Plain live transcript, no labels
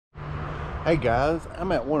Hey guys,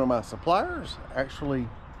 I'm at one of my suppliers, actually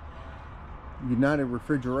United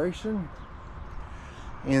Refrigeration,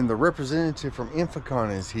 and the representative from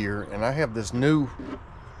Inficon is here, and I have this new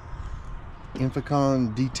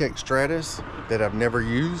Inficon D-Tek Stratus that I've never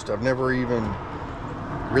used. I've never even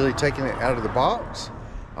really taken it out of the box.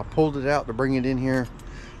 I pulled it out to bring it in here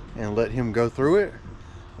and let him go through it.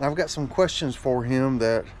 And I've got some questions for him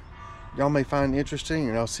that y'all may find interesting,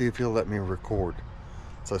 and I'll see if he'll let me record.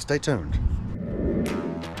 So stay tuned.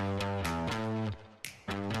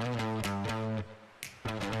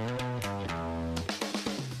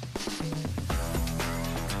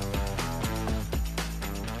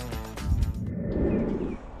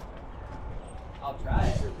 I'll try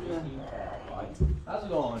it. How's it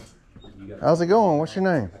going? How's it going? What's your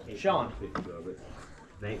name? Sean.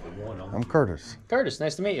 I'm Curtis. Curtis,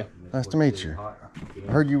 nice to meet you. Nice to meet you.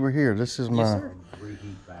 I heard you were here. This is my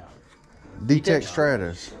D-Tek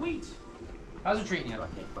Stratus. Sweet. How's it treating you?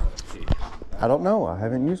 I don't know. I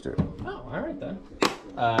haven't used it. Oh, all right then.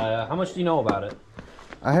 How much do you know about it?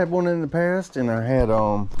 I had one in the past, and I had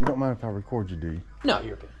you don't mind if I record you, do you? No,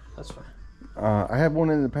 you're good. That's fine. I had one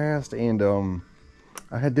in the past, and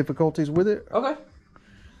I had difficulties with it. Okay.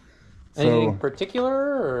 Anything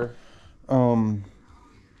particular, or?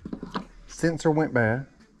 Sensor went bad.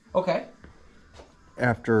 Okay.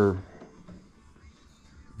 After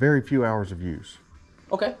very few hours of use.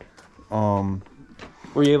 Okay.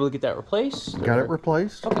 Were you able to get that replaced? Got it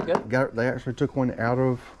replaced. Okay, good. They actually took one out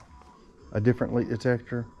of a different leak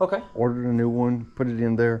detector. Okay. Ordered a new one, put it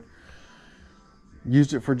in there.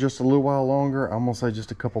 Used it for just a little while longer. I'm gonna say just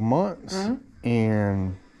a couple months.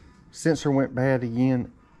 And sensor went bad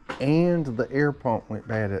again, and the air pump went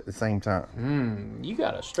bad at the same time. You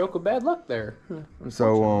got a stroke of bad luck there.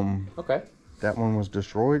 So Okay. that one was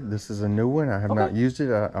destroyed. This is a new one. I have not used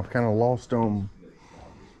it. I've kind of lost A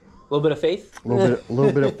little bit of faith. a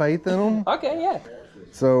little bit of faith in them. Okay, yeah.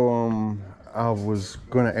 So I was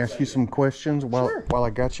going to ask you some questions while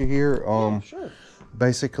I got you here. Sure.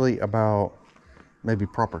 Basically about maybe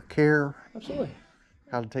proper care, Absolutely.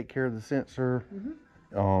 how to take care of the sensor,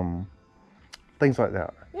 things like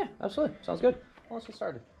that. Yeah, absolutely. Sounds good. Well, let's get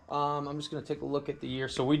started. I'm just going to take a look at the year.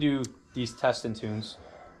 So we do these test and tunes.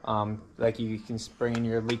 Like you can bring in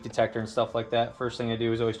your leak detector and stuff like that. First thing I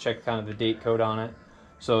do is always check kind of the date code on it.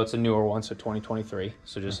 So it's a newer one, so 2023.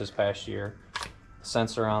 So just this past year. The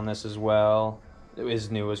sensor on this as well, it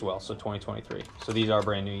is new as well, so 2023. So these are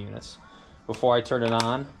brand new units. Before I turn it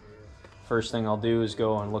on, first thing I'll do is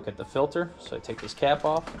go and look at the filter. So I take this cap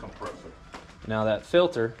off. Now that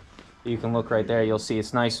filter, you can look right there. You'll see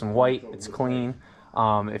it's nice and white. It's clean.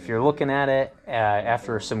 If you're looking at it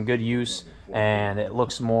after some good use and it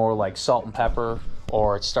looks more like salt and pepper,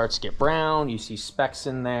 or it starts to get brown, you see specks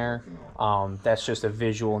in there, that's just a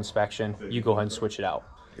visual inspection. You go ahead and switch it out.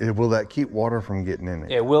 Will that keep water from getting in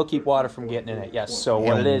it? It will keep water from getting in it, yes. So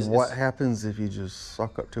what it is... What happens if you just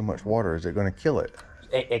suck up too much water? Is it going to kill it?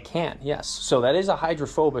 It can, yes. So that is a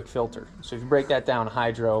hydrophobic filter. So if you break that down,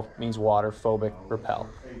 hydro means water, phobic, repel.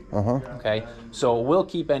 Okay, so it will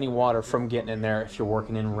keep any water from getting in there if you're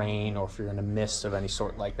working in rain or if you're in a mist of any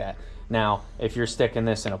sort like that. Now, if you're sticking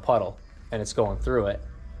this in a puddle and it's going through it,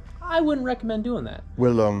 I wouldn't recommend doing that.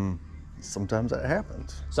 Well, sometimes that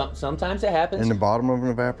happens. Sometimes it happens. In the bottom of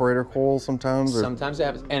an evaporator coil, sometimes. Sometimes it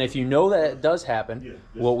happens. And if you know that it does happen,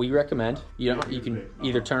 what we recommend, you can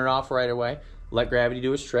either turn it off right away, let gravity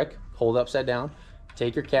do its trick, hold it upside down,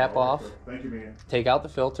 take your cap off, take out the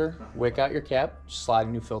filter, wick out your cap, slide a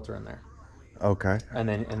new filter in there. Okay. And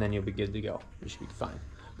then you'll be good to go. You should be fine.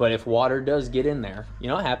 But if water does get in there, you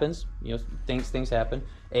know it happens. You know things happen.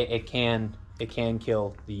 It can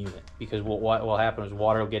kill the unit, because what will happen is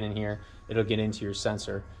water will get in here. It'll get into your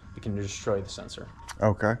sensor. It can destroy the sensor.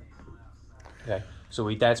 Okay. Okay. So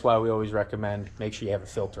that's why we always recommend make sure you have a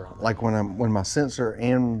filter on. Like when my sensor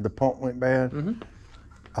and the pump went bad,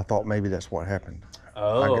 I thought maybe that's what happened.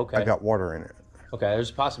 Oh, okay. I got water in it. Okay, there's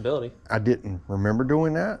a possibility. I didn't remember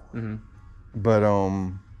doing that, but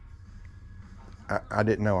I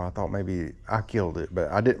didn't know. I thought maybe I killed it, but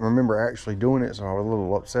I didn't remember actually doing it, so I was a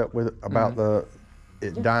little upset with it about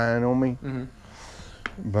it dying on me.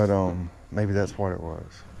 But maybe that's what it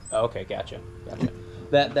was. Okay, gotcha.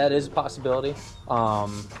 That is a possibility.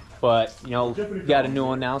 But you know, you got a new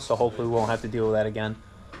one now, so hopefully we won't have to deal with that again.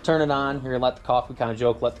 Turn it on. You're gonna let the coffee, kind of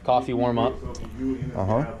joke, let the coffee warm up. And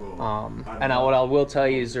what I will tell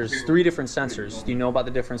you is there's 3 different sensors. Do you know about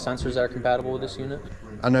the different sensors that are compatible with this unit?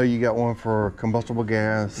 I know you got one for combustible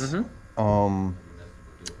gas,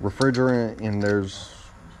 refrigerant, and there's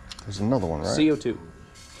another one, right? CO2.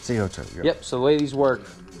 CO2. Yep. So the way these work,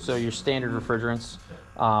 so your standard refrigerants,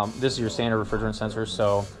 This is your standard refrigerant sensor,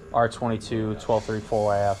 so R22,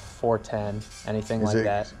 1234F, 410, anything like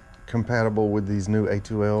that. Compatible with these new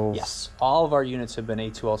A2Ls? Yes, all of our units have been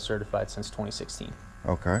A2L certified since 2016.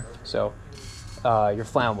 Okay. So your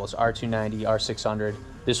flammables, R290, R600,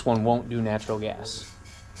 this one won't do natural gas.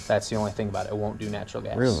 That's the only thing about it. It won't do natural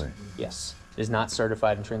gas. Really? Yes. It is not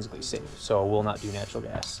certified intrinsically safe, so it will not do natural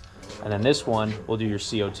gas. And then this one will do your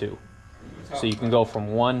CO2. So you can go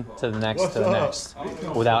from one to the next to the next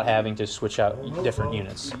without having to switch out different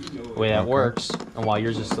units. The way that works, and while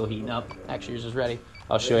yours is still heating up, actually yours is ready,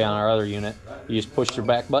 I'll show you on our other unit. You just push your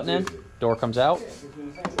back button in, door comes out.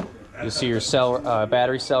 You'll see your cell,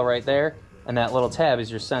 battery cell right there, and that little tab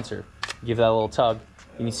is your sensor. You give that a little tug.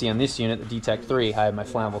 You can see on this unit, the D-Tek 3, I have my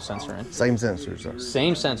flammable sensor in. Same sensors, though.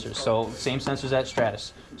 Same sensors, so same sensors at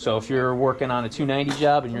Stratus. So if you're working on a 290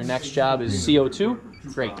 job and your next job is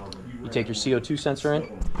CO2, great. You take your CO2 sensor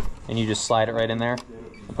in, and you just slide it right in there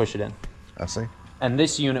and push it in. I see. And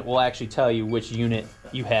this unit will actually tell you which unit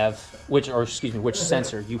you have, which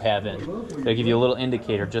sensor you have in. They'll give you a little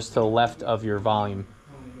indicator just to the left of your volume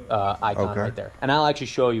icon right there. And I'll actually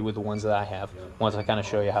show you with the ones that I have, once I kind of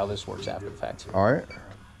show you how this works after the fact. All right.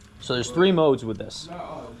 So there's 3 modes with this.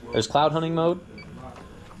 There's cloud hunting mode,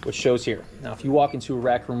 which shows here. Now if you walk into a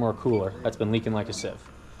rack room or a cooler that's been leaking like a sieve,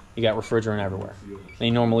 you got refrigerant everywhere.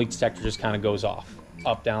 Any normal leak detector just kind of goes off.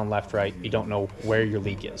 Up, down, left, right. You don't know where your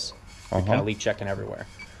leak is. You're kind of leak checking everywhere.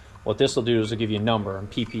 What this will do is it'll give you a number in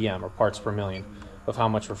ppm or parts per million of how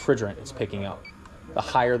much refrigerant it's picking up. The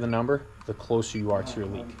higher the number, the closer you are to your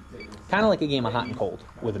leak. Kind of like a game of hot and cold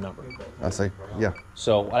with a number. I see. Yeah.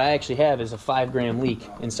 So what I actually have is a 5-gram leak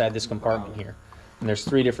inside this compartment here. And there's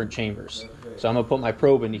 3 different chambers. So I'm going to put my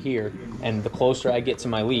probe into here, and the closer I get to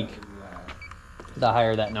my leak, the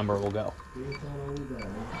higher that number will go.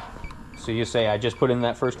 So you say, I just put in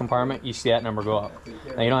that first compartment, you see that number go up.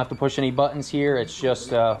 Now you don't have to push any buttons here, it's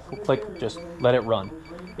just click, just let it run.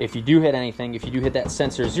 If you do hit anything, if you do hit that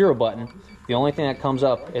sensor 0 button, the only thing that comes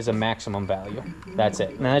up is a maximum value. That's it.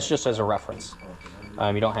 And that's just as a reference.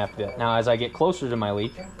 You don't have to do it. Now as I get closer to my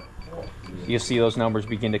leak, you'll see those numbers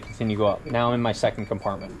begin to continue to go up. Now I'm in my second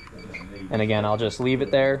compartment. And again, I'll just leave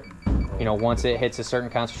it there. You know, once it hits a certain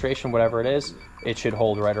concentration, whatever it is, it should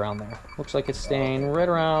hold right around there. Looks like it's staying right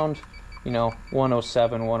around, you know,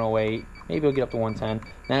 107, 108. Maybe it'll get up to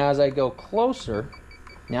 110. Now as I go closer,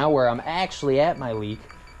 now where I'm actually at my leak,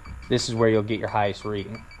 this is where you'll get your highest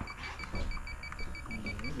reading.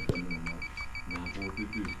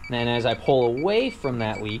 And as I pull away from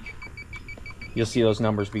that leak, you'll see those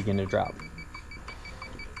numbers begin to drop.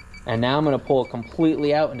 And now I'm going to pull it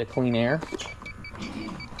completely out into clean air.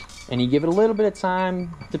 And you give it a little bit of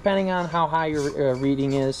time, depending on how high your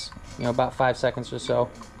reading is, you know, about 5 seconds or so,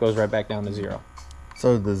 goes right back down to 0.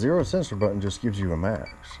 So the 0 sensor button just gives you a max?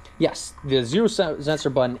 Yes, the 0 sensor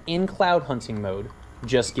button in cloud hunting mode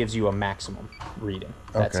just gives you a maximum reading.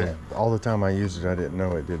 That's it. All the time I used it, I didn't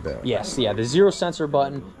know it did that. Yes, yeah, the 0 sensor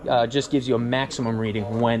button just gives you a maximum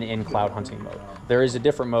reading when in cloud hunting mode. There is a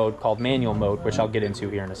different mode called manual mode, which I'll get into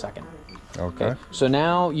here in a second. Okay. So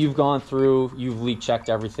now you've gone through, you've leak checked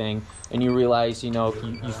everything, and you realize, you know,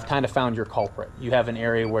 you've kind of found your culprit. You have an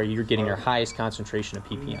area where you're getting your highest concentration of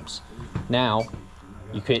ppms. Now,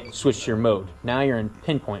 you could switch to your mode. Now you're in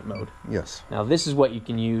pinpoint mode. Yes. Now this is what you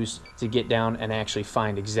can use to get down and actually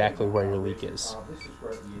find exactly where your leak is.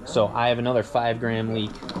 So I have another 5-gram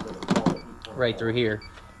leak right through here,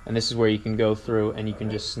 and this is where you can go through and you can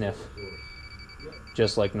just sniff,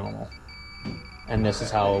 just like normal. And this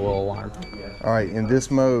is how it will alarm. All right, in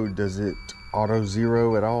this mode, does it auto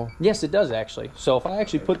 0 at all? Yes, it does actually. So if I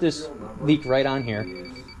actually put this leak right on here,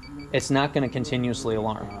 it's not going to continuously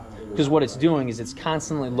alarm. Because what it's doing is it's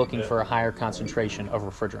constantly looking for a higher concentration of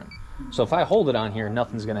refrigerant. So if I hold it on here,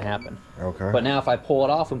 nothing's going to happen. Okay. But now if I pull it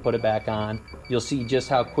off and put it back on, you'll see just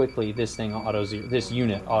how quickly this thing this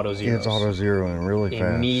unit auto zeros. It's auto zeroing really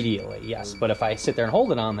fast. Immediately, yes. But if I sit there and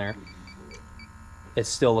hold it on there, it's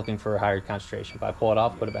still looking for a higher concentration. If I pull it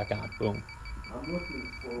off, put it back on, boom.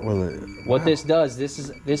 Well, what this does,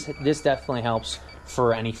 this definitely helps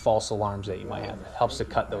for any false alarms that you might have. It helps to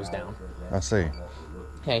cut those down. I see.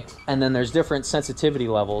 Okay, and then there's different sensitivity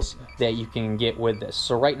levels that you can get with this.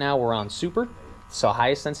 So right now we're on super, so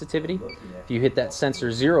highest sensitivity. If you hit that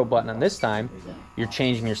sensor 0 button on this time, you're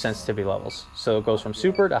changing your sensitivity levels. So it goes from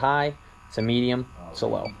super to high to medium to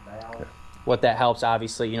low. Okay. What that helps,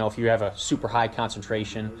 obviously, you know, if you have a super high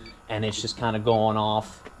concentration and it's just kind of going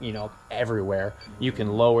off, you know, everywhere, you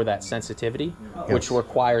can lower that sensitivity, which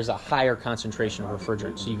requires a higher concentration of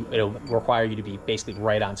refrigerant. So it'll require you to be basically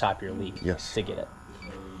right on top of your leak to get it.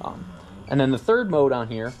 And then the third mode on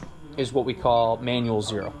here is what we call manual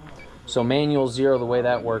 0. So manual 0, the way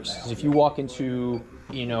that works is if you walk into,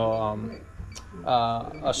 you know,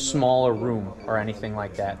 a smaller room or anything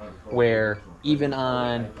like that, where even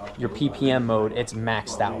on your PPM mode, it's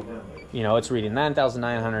maxed out. You know, it's reading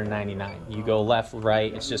 9,999. You go left,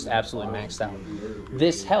 right, it's just absolutely maxed out.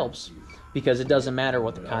 This helps because it doesn't matter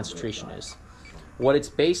what the concentration is. What its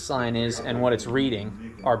baseline is and what it's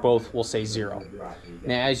reading are both, we'll say, 0.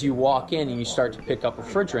 Now, as you walk in and you start to pick up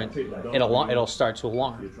refrigerant, it'll start to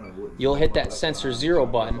alarm. You'll hit that sensor 0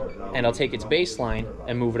 button, and it'll take its baseline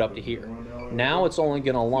and move it up to here. Now it's only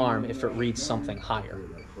going to alarm if it reads something higher.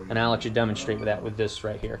 And I'll let you demonstrate that with this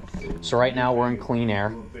right here. So right now we're in clean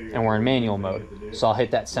air, and we're in manual mode. So I'll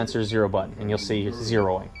hit that sensor 0 button, and you'll see it's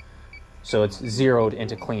zeroing. So it's zeroed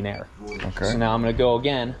into clean air. Okay. So now I'm going to go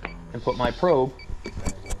again and put my probe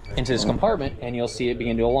into this compartment, and you'll see it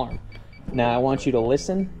begin to alarm. Now I want you to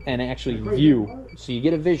listen and actually view, so you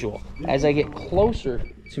get a visual. As I get closer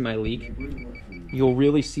to my leak, you'll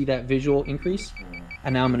really see that visual increase,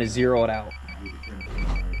 and now I'm going to zero it out.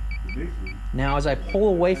 Now as I pull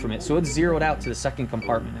away from it, so it's zeroed out to the second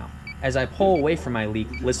compartment now. As I pull away from my leak,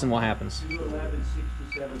 listen what happens.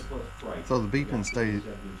 So the beeping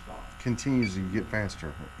continues to get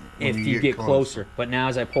faster If you get closer. But now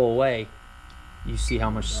as I pull away, you see how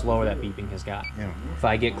much slower that beeping has got. Yeah. If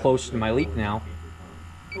I get closer to my leak now,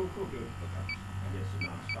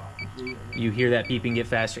 you hear that beeping get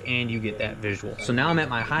faster and you get that visual. So now I'm at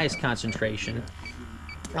my highest concentration.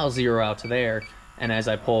 I'll zero out to there, and as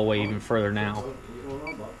I pull away even further now,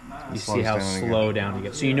 you see how slow down you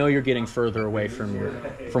get. So you know you're getting further away from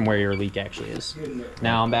where your leak actually is.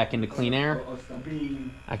 Now I'm back into clean air.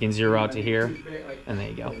 I can zero out to here, and there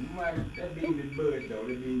you go.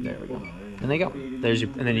 There we go. And there you go.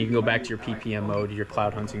 And then you can go back to your PPM mode, your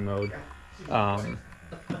cloud hunting mode. I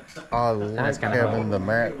like having the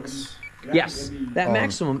max. Yes, that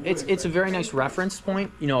maximum, it's a very nice reference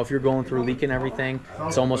point. You know, if you're going through a leak and everything,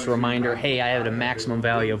 it's almost a reminder, hey, I have a maximum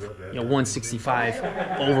value of 165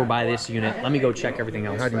 over by this unit. Let me go check everything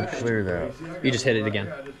else. How do you clear that? You just hit it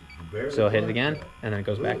again. So hit it again, and then it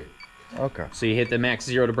goes back. Okay. So you hit the max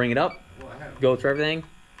 0 to bring it up, go through everything,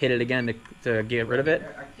 hit it again to get rid of it,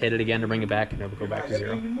 hit it again to bring it back, and it'll go back to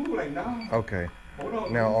 0. Okay.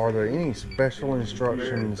 Now, are there any special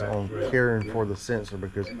instructions on caring for the sensor?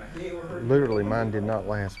 Because literally mine did not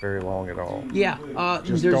last very long at all. Yeah.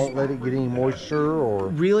 Just don't let it get any moisture, or...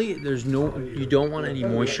 Really, you don't want any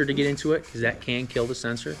moisture to get into it, because that can kill the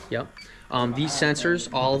sensor. Yep. These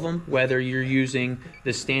sensors, all of them, whether you're using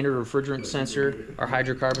the standard refrigerant sensor, our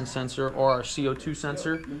hydrocarbon sensor, or our CO2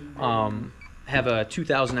 sensor, have a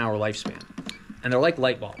 2,000-hour lifespan. And they're like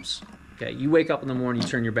light bulbs. Okay, you wake up in the morning, you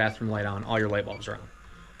turn your bathroom light on, all your light bulbs are on.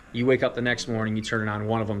 You wake up the next morning, you turn it on,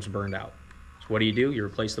 one of them's burned out. So what do? You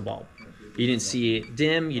replace the bulb. You didn't see it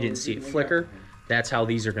dim, you didn't see it flicker. That's how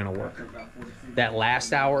these are going to work. That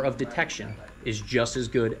last hour of detection is just as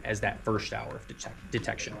good as that first hour of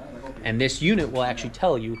detection. And this unit will actually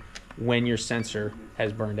tell you when your sensor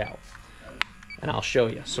has burned out. And I'll show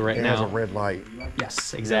you. So it has a red light.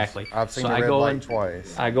 Yes, exactly. Yes, I've seen the red light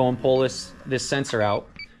twice. I go and pull this sensor out.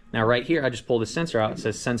 Now right here, I just pulled the sensor out. It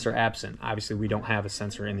says sensor absent. Obviously, we don't have a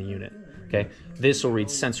sensor in the unit. Okay, this will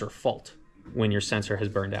read sensor fault when your sensor has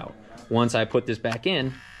burned out. Once I put this back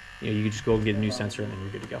in, you just go get a new sensor and then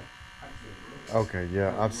you're good to go. Okay,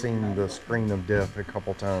 yeah, I've seen the screen of death a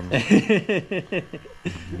couple times.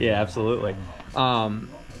 Yeah, absolutely.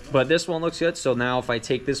 But this one looks good. So now if I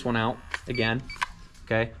take this one out again,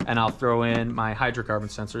 okay, and I'll throw in my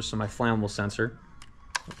hydrocarbon sensor, so my flammable sensor.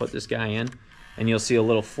 I'll put this guy in. And you'll see a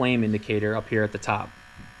little flame indicator up here at the top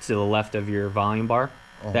to the left of your volume bar.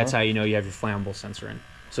 That's how you know you have your flammable sensor in.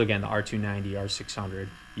 So again, the R290, R600,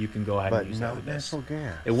 you can go ahead and use that with this. But natural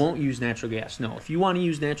gas. It won't use natural gas. No, if you want to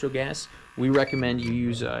use natural gas, we recommend you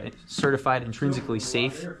use a certified intrinsically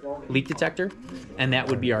safe leak detector, and that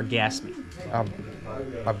would be our gas meter.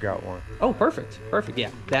 I've got one. Oh, perfect, perfect. Yeah,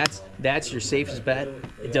 that's your safest bet.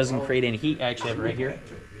 It doesn't create any heat. I actually have it right here.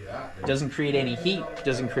 It doesn't create any heat,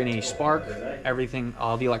 doesn't create any spark. Everything,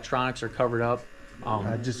 all the electronics are covered up.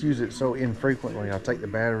 I just use it so infrequently. I take the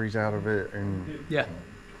batteries out of it, and yeah,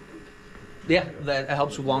 that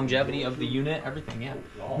helps with longevity of the unit, everything. Yeah.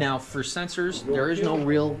 Now for sensors, there is no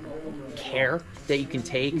real care that you can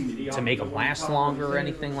take to make them last longer or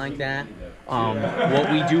anything like that.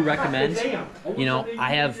 What we do recommend,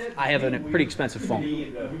 I have a pretty expensive phone,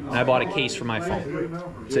 and I bought a case for my phone,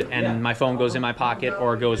 and my phone goes in my pocket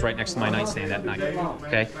or goes right next to my nightstand at night.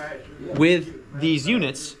 Okay, with these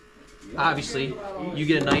units, obviously, you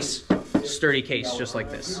get a nice sturdy case just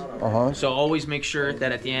like this. So always make sure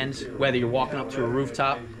that at the end, whether you're walking up to a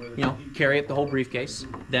rooftop you know, carry up the whole briefcase,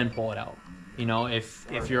 then pull it out. You know,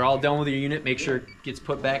 if you're all done with your unit, make sure it gets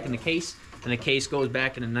put back in the case, and the case goes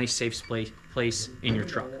back in a nice safe place in your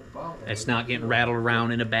truck. It's not getting rattled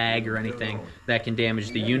around in a bag or anything. That can damage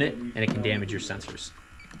the unit, and it can damage your sensors.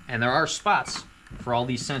 And there are spots for all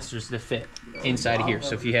these sensors to fit inside of here.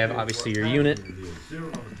 So if you have, obviously, your unit,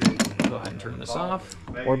 go ahead and turn this off.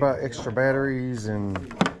 What about extra batteries?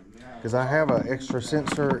 And because I have an extra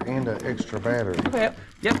sensor and an extra battery. Okay,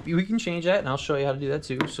 yep, we can change that, and I'll show you how to do that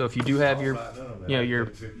too. So if you do have your, you know,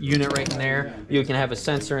 your unit right in there, you can have a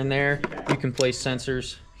sensor in there. You can place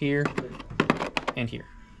sensors here and here,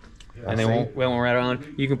 and they won't right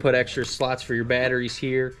on. You can put extra slots for your batteries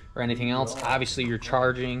here or anything else. Obviously, you're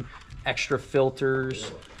charging, extra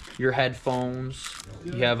filters, your headphones.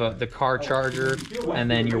 You have the car charger, and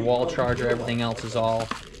then your wall charger. Everything else is all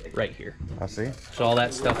right here. I see. So all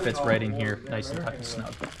that stuff fits right in here, nice and tight and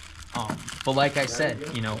snug. But like I said,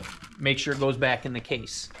 you know, make sure it goes back in the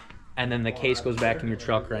case, and then the case goes back in your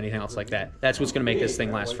truck or anything else like that. That's what's going to make this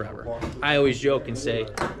thing last forever. I always joke and say,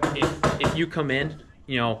 if you come in,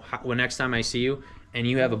 you know, when next time I see you, and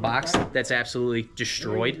you have a box that's absolutely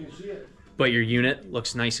destroyed, but your unit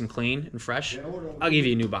looks nice and clean and fresh, I'll give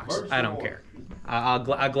you a new box. I don't care. I'll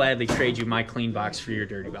gladly trade you my clean box for your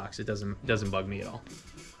dirty box. It doesn't bug me at all.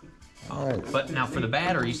 But now for the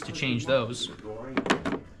batteries, to change those,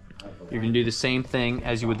 you're going to do the same thing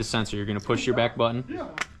as you would the sensor. You're going to push your back button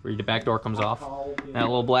where the back door comes off. That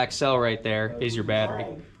little black cell right there is your battery.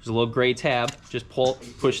 There's a little gray tab. Just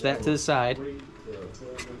push that to the side, and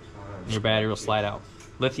your battery will slide out.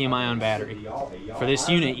 Lithium-ion battery. For this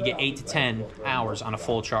unit, you get 8 to 10 hours on a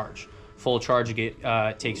full charge. Full charge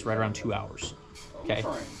takes right around 2 hours. Okay.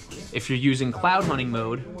 If you're using cloud hunting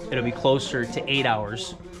mode, it'll be closer to 8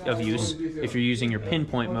 hours of use. If you're using your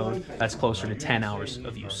pinpoint mode, that's closer to 10 hours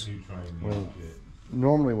of use. Well,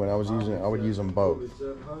 normally when I was using it, I would use them both.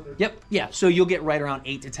 Yep, yeah, so you'll get right around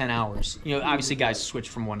 8 to 10 hours. You know, obviously guys switch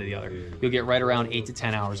from one to the other. You'll get right around 8 to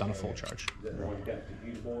 10 hours on a full charge.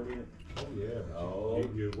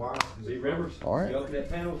 All right.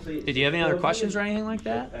 Did you have any other questions or anything like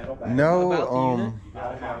that? No.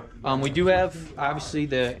 We do have, obviously,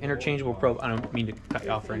 the interchangeable probe. I don't mean to cut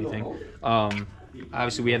you off or anything.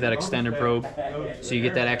 Obviously, we have that extended probe, so you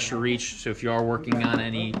get that extra reach. So if you are working on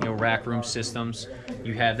any, you know, rack room systems,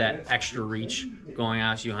 you have that extra reach going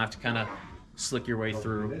out, so you don't have to kind of slick your way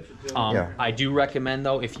through. I do recommend,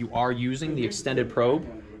 though, if you are using the extended probe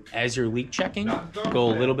as you're leak checking, go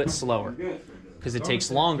a little bit slower, because it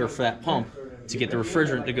takes longer for that pump to get the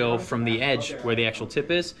refrigerant to go from the edge where the actual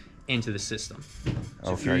tip is into the system.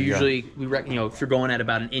 So if you're usually, you know, if you're going at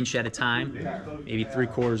about 1 inch at a time, maybe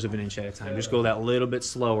 3/4 of an inch at a time, just go that little bit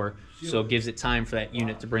slower, so it gives it time for that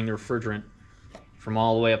unit to bring the refrigerant from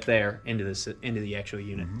all the way up there into the actual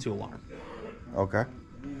unit to alarm. Okay.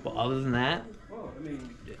 Well, other than that,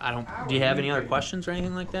 do you have any other questions or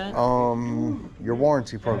anything like that? Your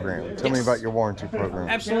warranty program. Tell me about your warranty program.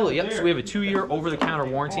 Absolutely, yep. So we have a 2-year over-the-counter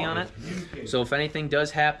warranty on it. So if anything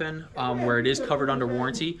does happen where it is covered under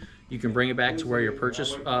warranty, you can bring it back to where your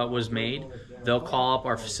purchase was made. They'll call up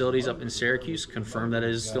our facilities up in Syracuse, confirm that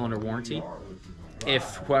it is still under warranty.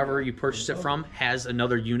 If whoever you purchased it from has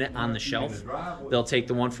another unit on the shelf, they'll take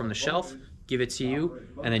the one from the shelf, give it to you,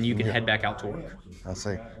 and then you can head back out to work. I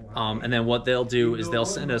see. And then what they'll do is they'll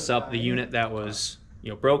send us up the unit that was, you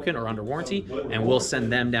know, broken or under warranty, and we'll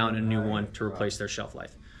send them down a new one to replace their shelf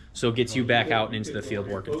life. So it gets you back out and into the field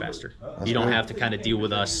working faster. You don't have to kind of deal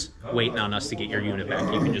with us waiting on us to get your unit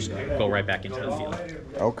back. You can just go right back into the field.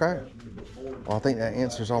 Okay. Well, I think that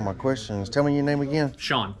answers all my questions. Tell me your name again.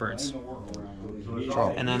 Sean Burns.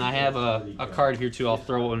 Sean. And then I have a card here too. I'll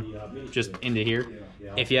throw one just into here.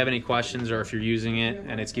 If you have any questions or if you're using it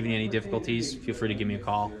and it's giving you any difficulties, feel free to give me a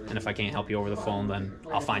call. And if I can't help you over the phone, then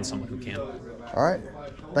I'll find someone who can. All right.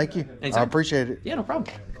 Thank you. Anytime. I appreciate it. Yeah, no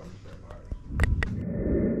problem.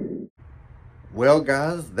 Well,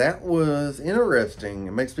 guys, that was interesting.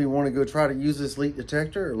 It makes me want to go try to use this leak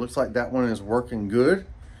detector. It looks like that one is working good.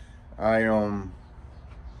 I've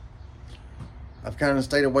kind of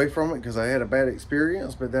stayed away from it because I had a bad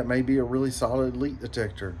experience, but that may be a really solid leak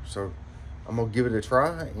detector. So I'm gonna give it a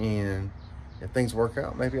try, and if things work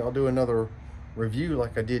out, maybe I'll do another review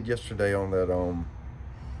like I did yesterday on that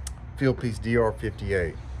Fieldpiece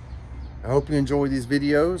DR58. I hope you enjoy these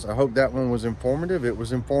videos. I hope that one was informative. It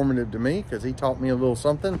was informative to me because he taught me a little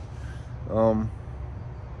something.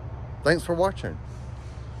 Thanks for watching.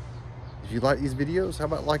 If you like these videos, how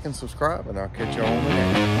about like and subscribe, and I'll catch you all in the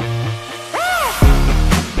next.